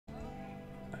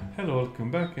Hello, welcome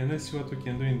back, and let's see what we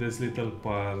can do in this little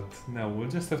part. Now, we'll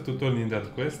just have to turn in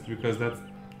that quest, because that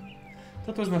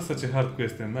was not such a hard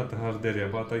quest and not a hard area,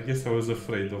 but I guess I was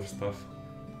afraid of stuff.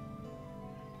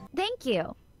 Thank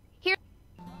you. Here.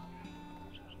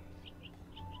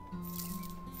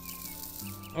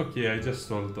 Okay, I just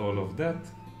sold all of that.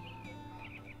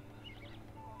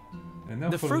 And now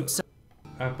The for fruits.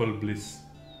 Apple Bliss.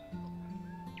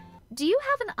 Do you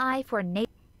have an eye for nature?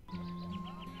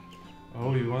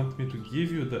 Oh, you want me to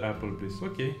give you the Apple Bliss?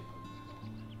 Okay.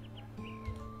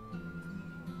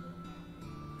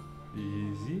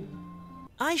 Easy.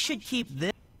 I should keep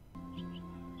this.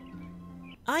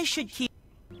 I should keep.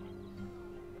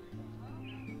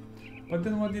 But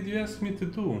then what did you ask me to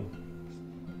do?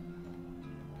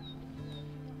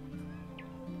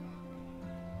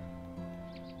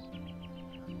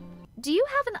 Do you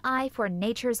have an eye for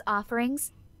nature's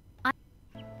offerings?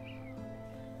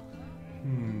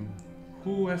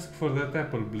 Who asked for that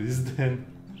Apple Bliss then?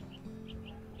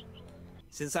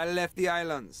 Since I left the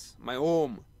islands, my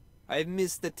home, I've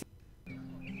missed the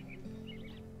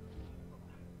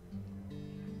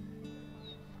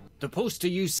Supposed to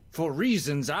use for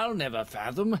reasons I'll never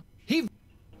fathom. He.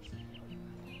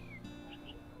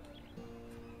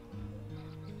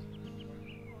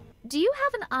 Do you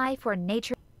have an eye for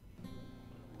nature?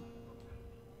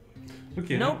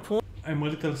 Okay, No now point. I'm a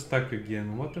little stuck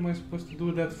again. What am I supposed to do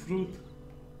with that fruit?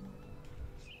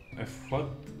 I thought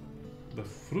the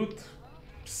fruit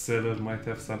seller might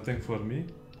have something for me.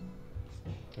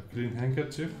 A clean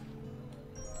handkerchief.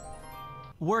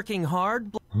 Working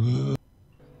hard.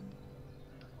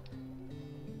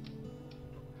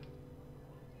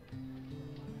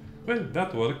 Well,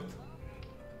 that worked.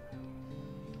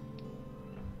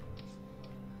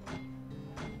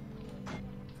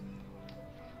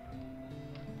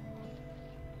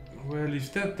 Well,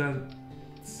 if that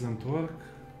doesn't work,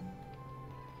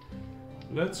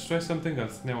 let's try something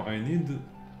else. Now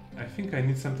I think I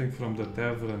need something from the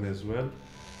tavern as well.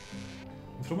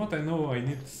 From what I know, I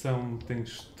need something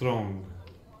strong.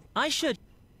 I should.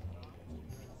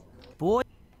 Boy.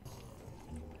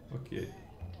 Okay.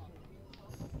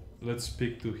 Let's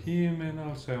speak to him, and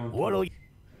also I want What'll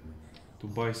to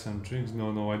buy some drinks.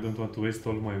 No, I don't want to waste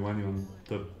all my money on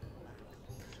the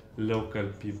local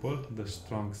people, the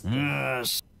strong stuff.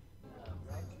 Yes.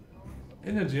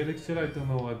 Energy elixir, I don't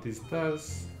know what this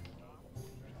does.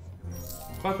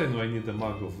 But I know I need a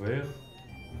mug of ale.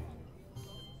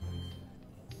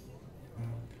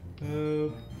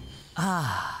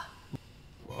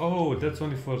 Oh, that's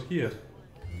only for here.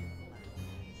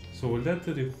 So will that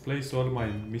replace all my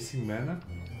missing mana?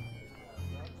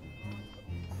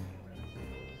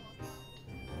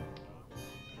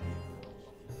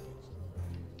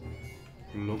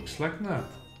 Looks like not.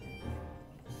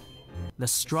 The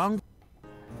strong.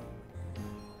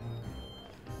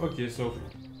 Okay, so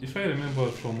if I remember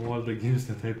from all the games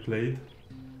that I played,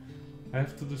 I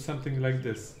have to do something like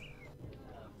this.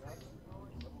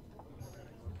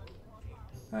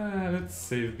 Let's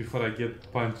save before I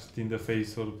get punched in the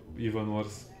face or even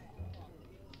worse.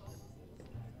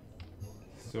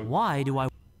 So Why do I?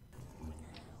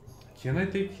 can I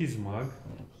take his mug?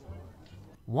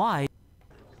 Why?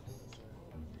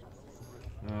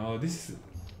 Oh, this is...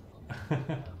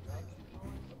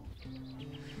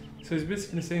 So it's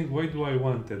basically saying why do I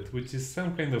want it, which is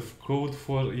some kind of code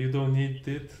for you don't need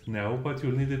it now, but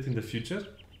you'll need it in the future.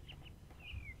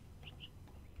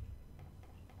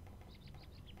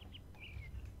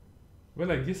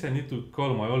 Well, I guess I need to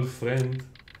call my old friend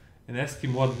and ask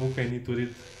him what book I need to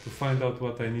read to find out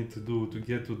what I need to do to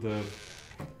get to the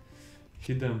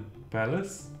hidden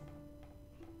palace.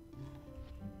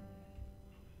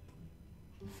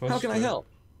 How can I help?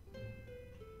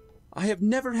 I have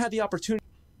never had the opportunity.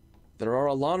 There are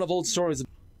a lot of old stories.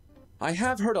 I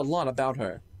have heard a lot about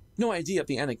her. No idea if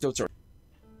the anecdotes are.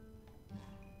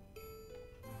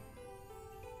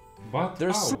 But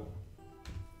There's how?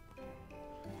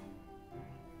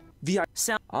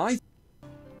 Sound.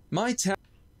 My town.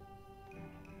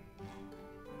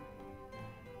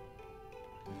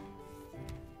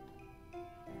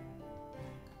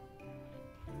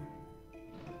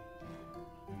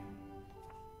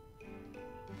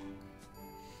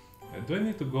 Do I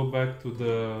need to go back to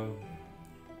the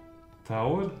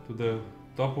tower? To the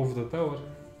top of the tower?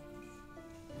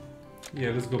 Yeah,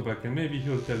 let's go back and maybe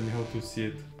he'll tell me how to see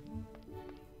it.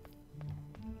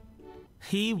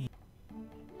 He.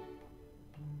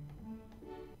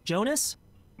 Jonas?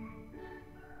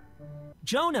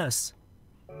 Jonas!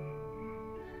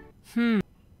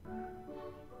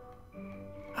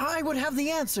 I would have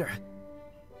the answer.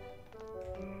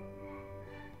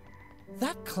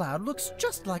 That cloud looks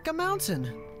just like a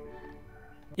mountain.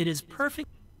 It is perfect.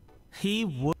 He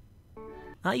would.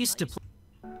 I used to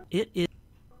play. It is.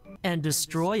 And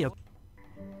destroy a.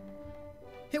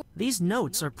 These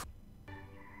notes are.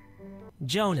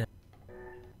 Jonah.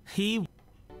 He.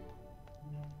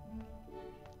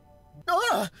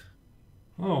 Ah!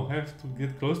 Oh, I have to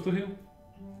get close to him?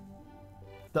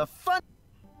 The fun.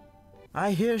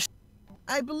 I hear.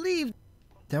 I believe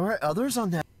there were others on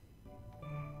that.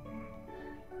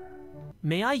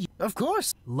 May I? Of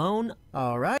course. Loan.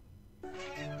 All right.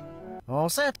 All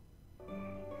set.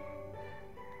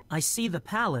 I see the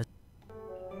palace.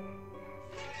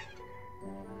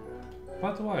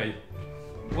 But why?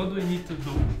 What do I need to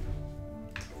do?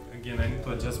 Again, I need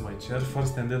to adjust my chair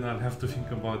first and then I'll have to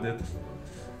think about that.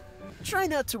 Try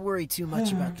not to worry too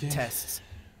much about the tests.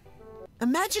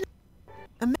 Imagine.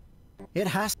 It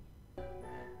has.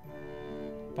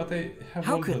 But I have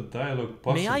How all the could-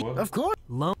 dialogue May I? possible. Of course.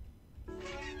 Loan.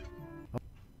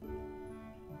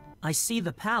 I see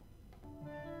the palace.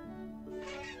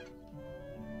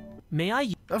 May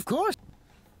I? Of course.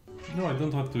 No, I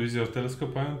don't want to use your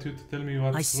telescope. I want you to tell me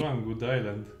what's see. wrong with the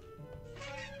island.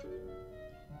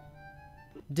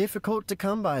 Difficult to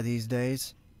come by these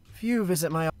days. Few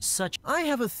visit my. Such. I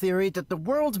have a theory that the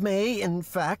world may, in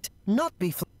fact, not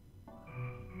be.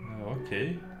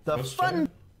 Okay. The first fun.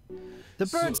 try. The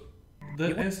birds. So,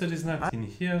 the answer is not in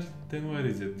here. Then where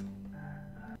is it?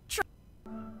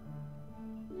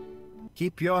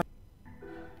 Keep your.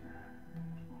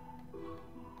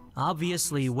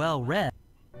 Obviously well read.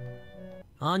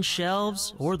 On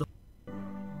shelves or the.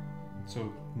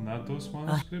 So, not those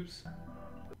manuscripts?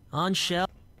 On shelf.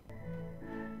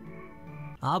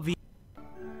 Obvious.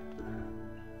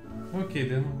 Okay,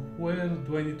 then where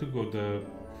do I need to go? The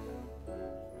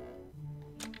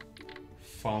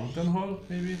fountain hall,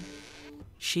 maybe?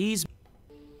 She's.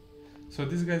 So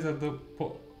these guys are the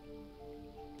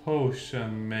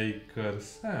potion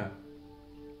makers. Huh.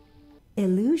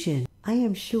 Illusion. I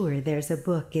am sure there's a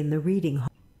book in the reading hall.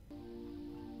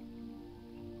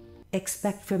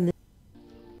 Expect from the.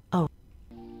 Oh.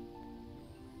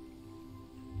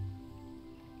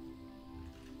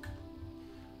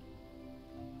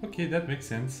 Okay, that makes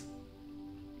sense.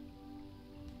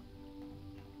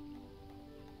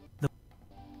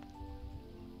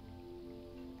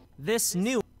 This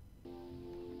new.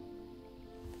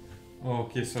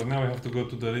 Okay, so now I have to go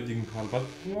to the reading hall, but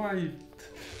why?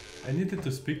 I needed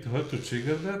to speak to her to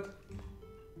trigger that?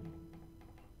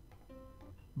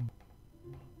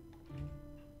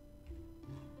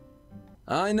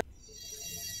 I know.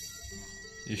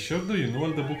 You sure do? You know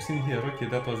all the books in here? Okay,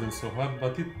 that wasn't so hard,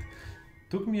 but it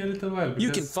took me a little while because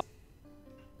You can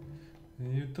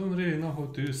you don't really know how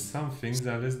to use some things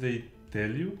unless they tell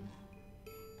you.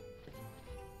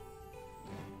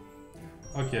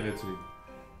 Okay, let's read.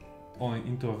 Oh,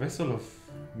 into a vessel of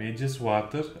Mage's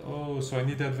water. Oh, so I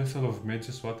need that vessel of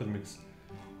Mage's water mix.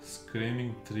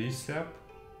 Screaming tree sap,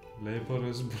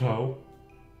 laborer's brow.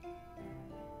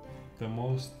 The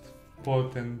most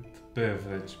potent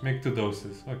beverage. Make 2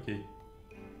 doses. Okay.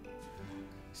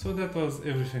 So that was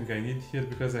everything I need here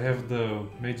because I have the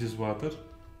Mage's water.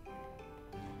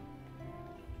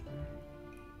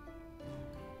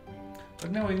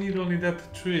 But now I need only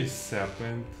that tree sap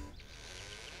and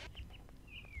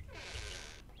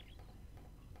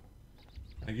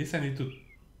I guess I need to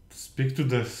speak to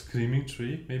the screaming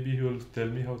tree. Maybe he will tell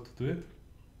me how to do it.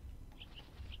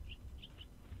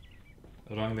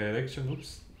 Wrong direction,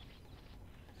 oops.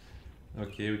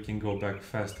 Okay, we can go back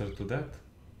faster to that.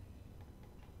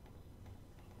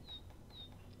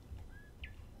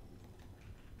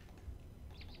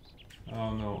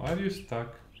 Oh no, are you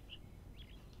stuck?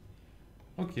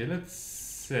 Okay, let's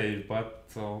save, but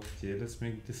okay, let's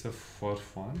make this a for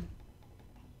fun.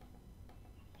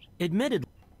 Admitted.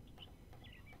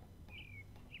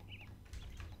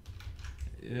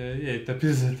 Yeah, it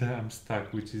appears that I'm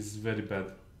stuck, which is very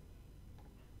bad.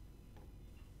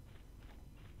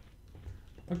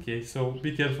 Okay, so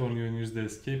be careful when you use the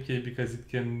escape key because it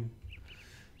can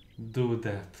do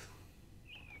that.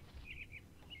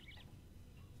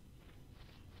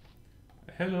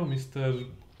 Hello, Mr.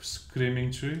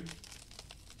 Screaming Tree.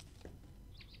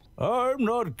 I'm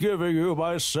not giving you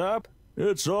my sap.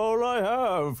 It's all I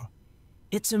have.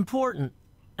 It's important,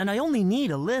 and I only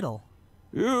need a little.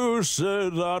 You say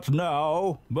that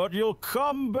now, but you'll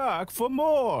come back for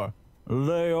more.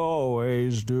 They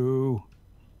always do.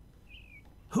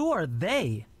 Who are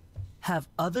they? Have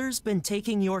others been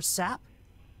taking your sap?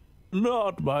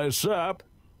 Not my sap,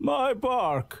 my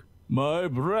bark, my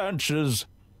branches,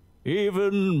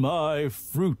 even my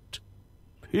fruit.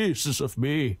 Pieces of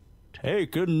me.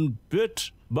 taken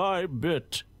bit by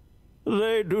bit.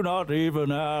 They do not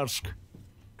even ask.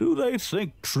 Do they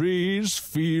think trees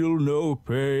feel no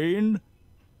pain?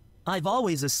 I've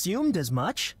always assumed as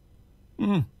much.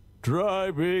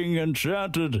 Try being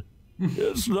enchanted.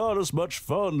 It's not as much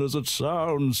fun as it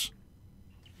sounds.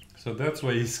 So that's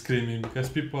why he's screaming, because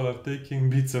people are taking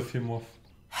bits of him off.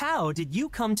 How did you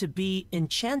come to be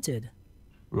enchanted?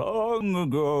 Long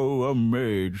ago, a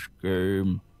mage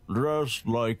came, dressed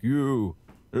like you.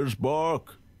 His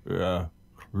bark,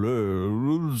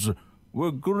 clothes,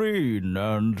 were green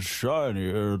and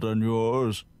shinier than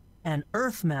yours. An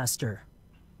Earthmaster.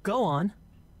 Go on.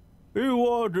 He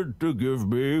wanted to give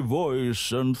me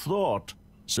voice and thought,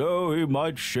 so he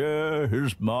might share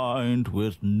his mind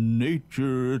with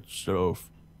nature itself.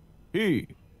 He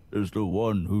is the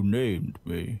one who named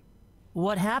me.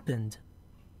 What happened?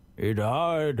 He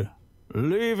died,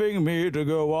 leaving me to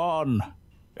go on,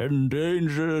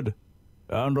 endangered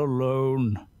and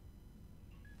alone.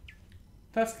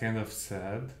 That's kind of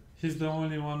sad. He's the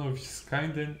only one of his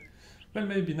kind and... Well,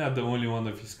 maybe not the only one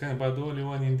of his kind, but the only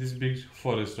one in this big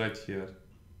forest right here.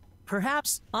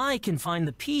 Perhaps I can find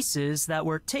the pieces that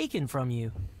were taken from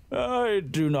you. I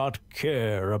do not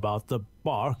care about the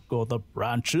bark or the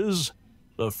branches.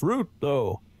 The fruit,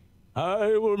 though,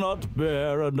 I will not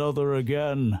bear another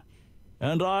again,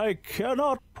 and I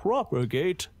cannot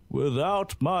propagate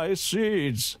without my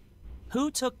seeds.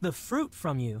 Who took the fruit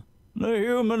from you? The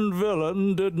human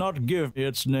villain did not give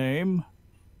its name.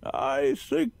 I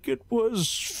think it was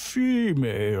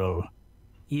female.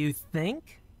 You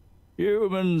think?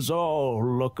 Humans all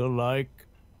look alike.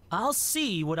 I'll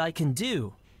see what I can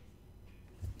do.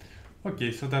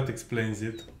 Okay, so that explains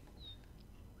it.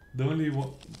 The only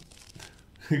one...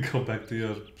 Go back to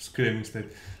your screaming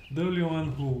state. The only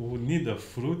one who need a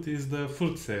fruit is the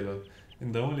fruit seller.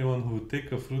 And the only one who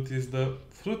take a fruit is the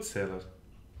fruit seller.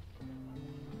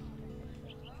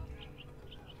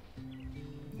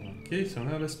 Okay, so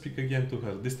now let's speak again to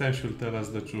her. This time she'll tell us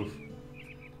the truth.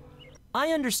 I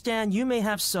understand you may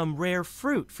have some rare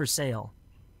fruit for sale.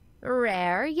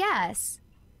 Rare, yes.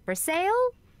 For sale?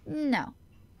 No.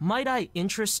 Might I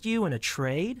interest you in a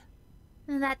trade?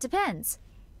 That depends.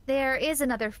 There is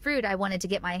another fruit I wanted to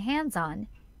get my hands on.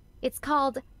 It's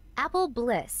called Apple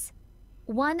Bliss.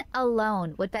 One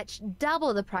alone would fetch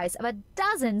double the price of a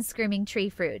dozen screaming tree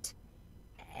fruit.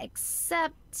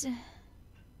 Except...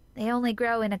 they only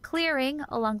grow in a clearing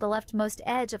along the leftmost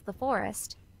edge of the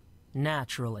forest.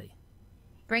 Naturally.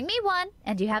 Bring me one,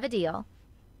 and you have a deal.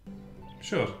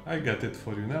 Sure, I got it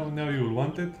for you. Now you'll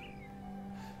want it.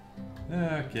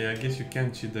 Okay, I guess you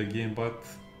can't cheat the game, but...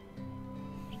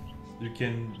 you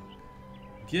can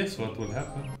guess what will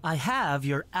happen. I have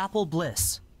your Apple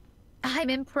Bliss. I'm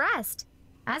impressed.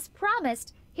 As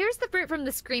promised, here's the fruit from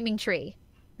the screaming tree.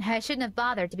 I shouldn't have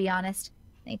bothered, to be honest.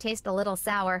 They taste a little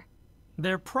sour.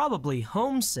 They're probably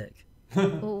homesick.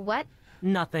 What?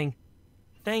 Nothing.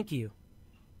 Thank you.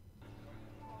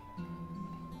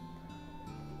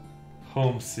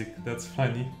 Homesick, that's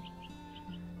funny.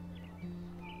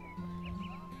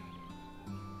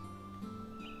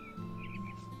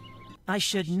 I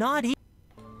should not eat.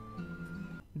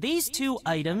 These two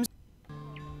items.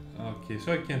 Okay,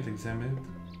 so I can't examine it.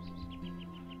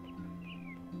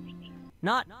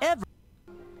 Not ever.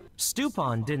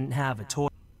 Stupon didn't have a toy.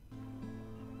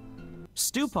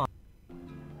 Stupon.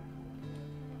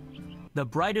 The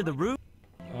brighter the root.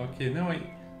 Okay, now I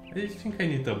think I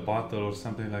need a bottle or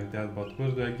something like that, but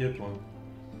where do I get one?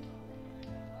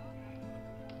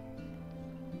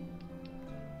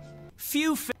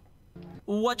 Few.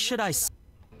 What should I say?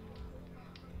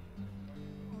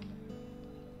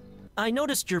 I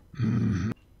noticed your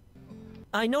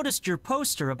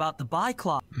poster about the buy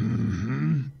clock.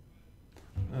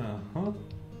 Uh-huh.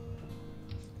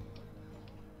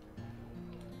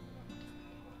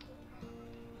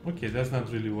 Okay, that's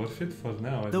not really worth it for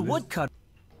now. The woodcut.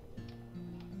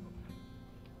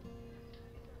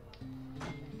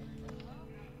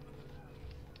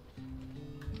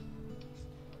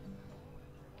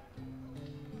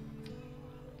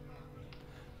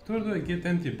 Where do I get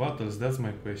empty bottles? That's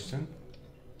my question.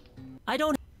 I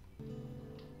don't.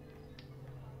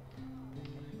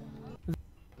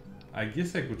 I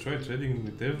guess I could try trading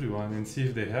with everyone and see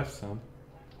if they have some.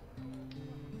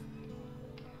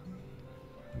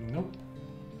 Nope.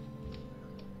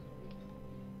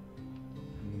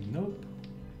 Nope.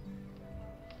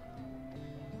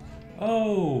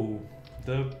 Oh,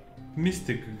 the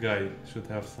mystic guy should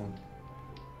have some.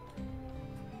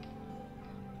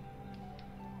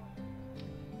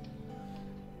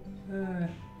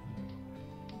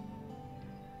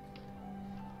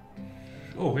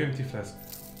 Oh, empty flask.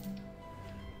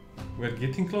 We're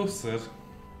getting closer.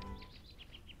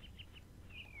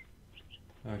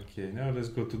 Okay, now let's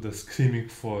go to the Screaming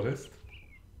Forest.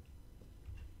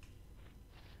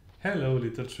 Hello,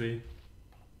 little tree.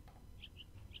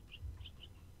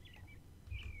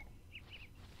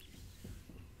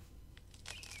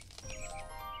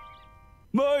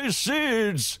 My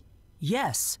seeds!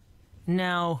 Yes.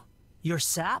 Now, your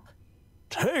sap?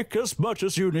 Take as much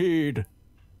as you need.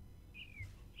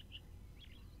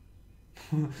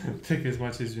 Take as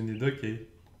much as you need, okay.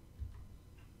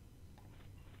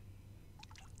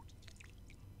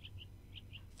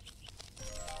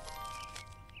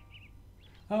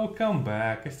 Oh, come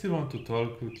back. I still want to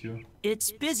talk with you. It's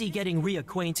busy getting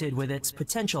reacquainted with its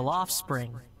potential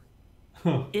offspring.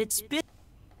 It's busy.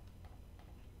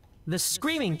 The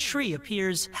screaming tree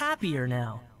appears happier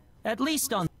now. At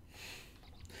least on...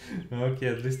 Okay,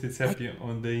 at least it's happy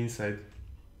on the inside.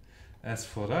 As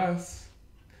for us,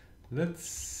 let's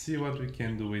see what we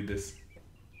can do with this.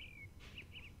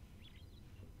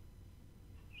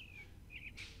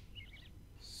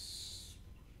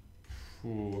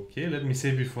 Okay, let me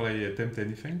save before I attempt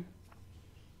anything.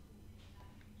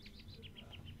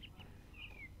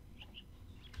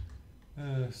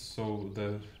 So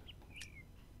the...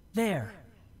 There.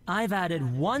 I've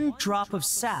added 1 drop of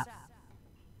sap.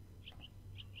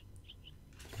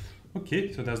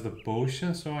 Okay, so that's the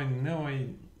potion, so I know I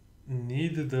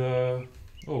need the...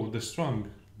 Oh, the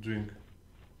strong drink.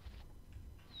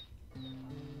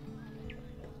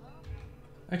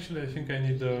 Actually, I think I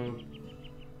need the...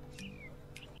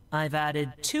 I've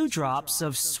added 2 drops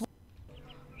of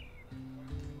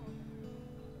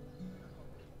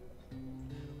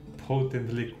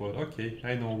potent liquor. Okay,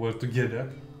 I know where to get that.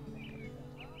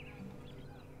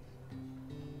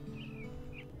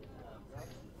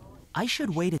 I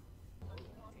should wait.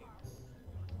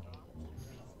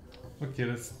 Okay,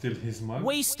 let's steal his mug.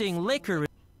 Wasting liquor.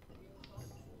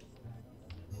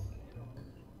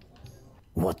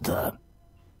 What the?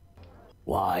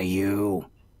 Why you?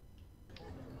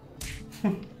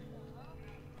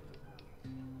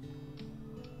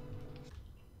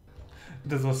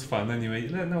 That was fun anyway.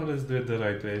 Now let's do it the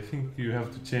right way. I think you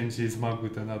have to change his mug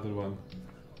with another one.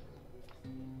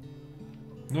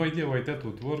 No idea why that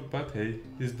would work, but hey,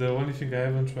 it's the only thing I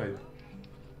haven't tried.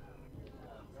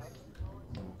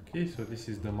 Okay, so this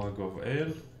is the mug of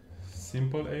ale.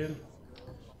 Simple ale.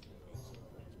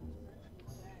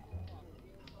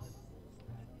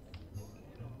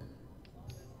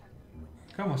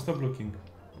 Come on, stop looking.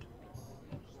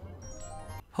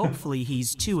 Hopefully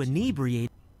he's too inebriated.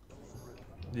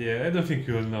 Yeah, I don't think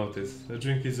you will notice. A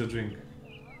drink is a drink.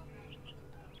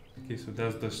 Okay, so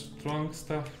that's the strong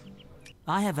stuff.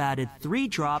 I have added 3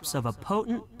 drops of a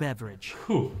potent beverage.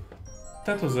 Whew.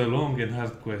 That was a long and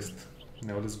hard quest.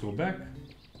 Now let's go back.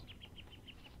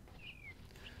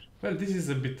 Well, this is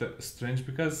a bit strange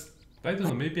because, I don't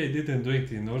know, maybe I didn't do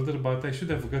it in order, but I should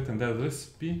have gotten that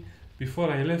recipe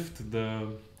before I left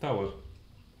the tower.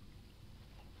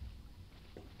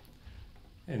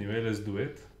 Anyway, let's do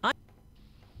it.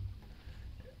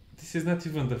 This is not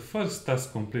even the first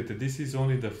task completed, this is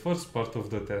only the first part of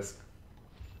the task.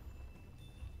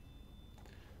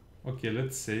 Okay,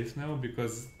 let's save now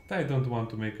because I don't want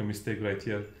to make a mistake right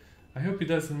here. I hope it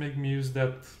doesn't make me use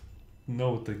that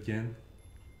note again.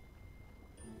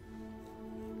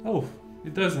 Oh,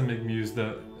 it doesn't make me use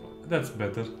the... That's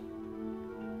better.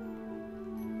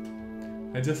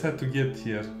 I just had to get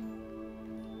here.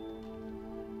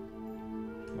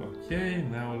 Okay,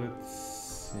 now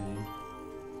let's see.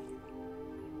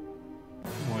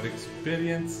 More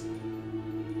experience.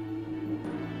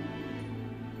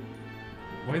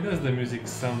 Why does the music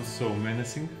sound so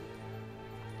menacing?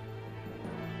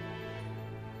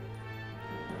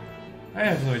 I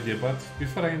have no idea, but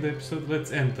before I end the episode,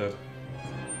 let's enter.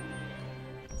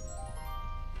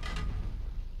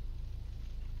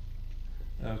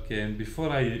 Okay, and before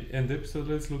I end the episode,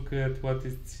 let's look at what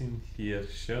is in here.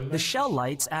 Shell lights? The shell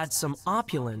lights add some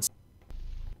opulence.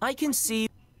 I can see...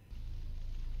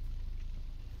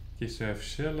 Okay, so you have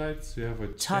shell lights, you have a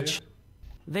touch. chair.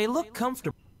 They look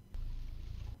comfortable.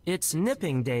 Its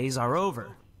nipping days are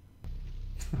over.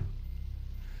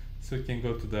 So you can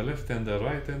go to the left and the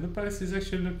right, and the palace is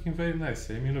actually looking very nice.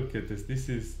 I mean, look at this. This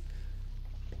is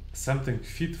something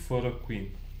fit for a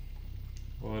queen,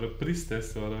 or a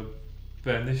priestess, or a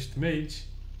banished mage.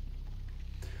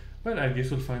 Well, I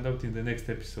guess we'll find out in the next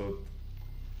episode.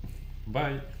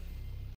 Bye!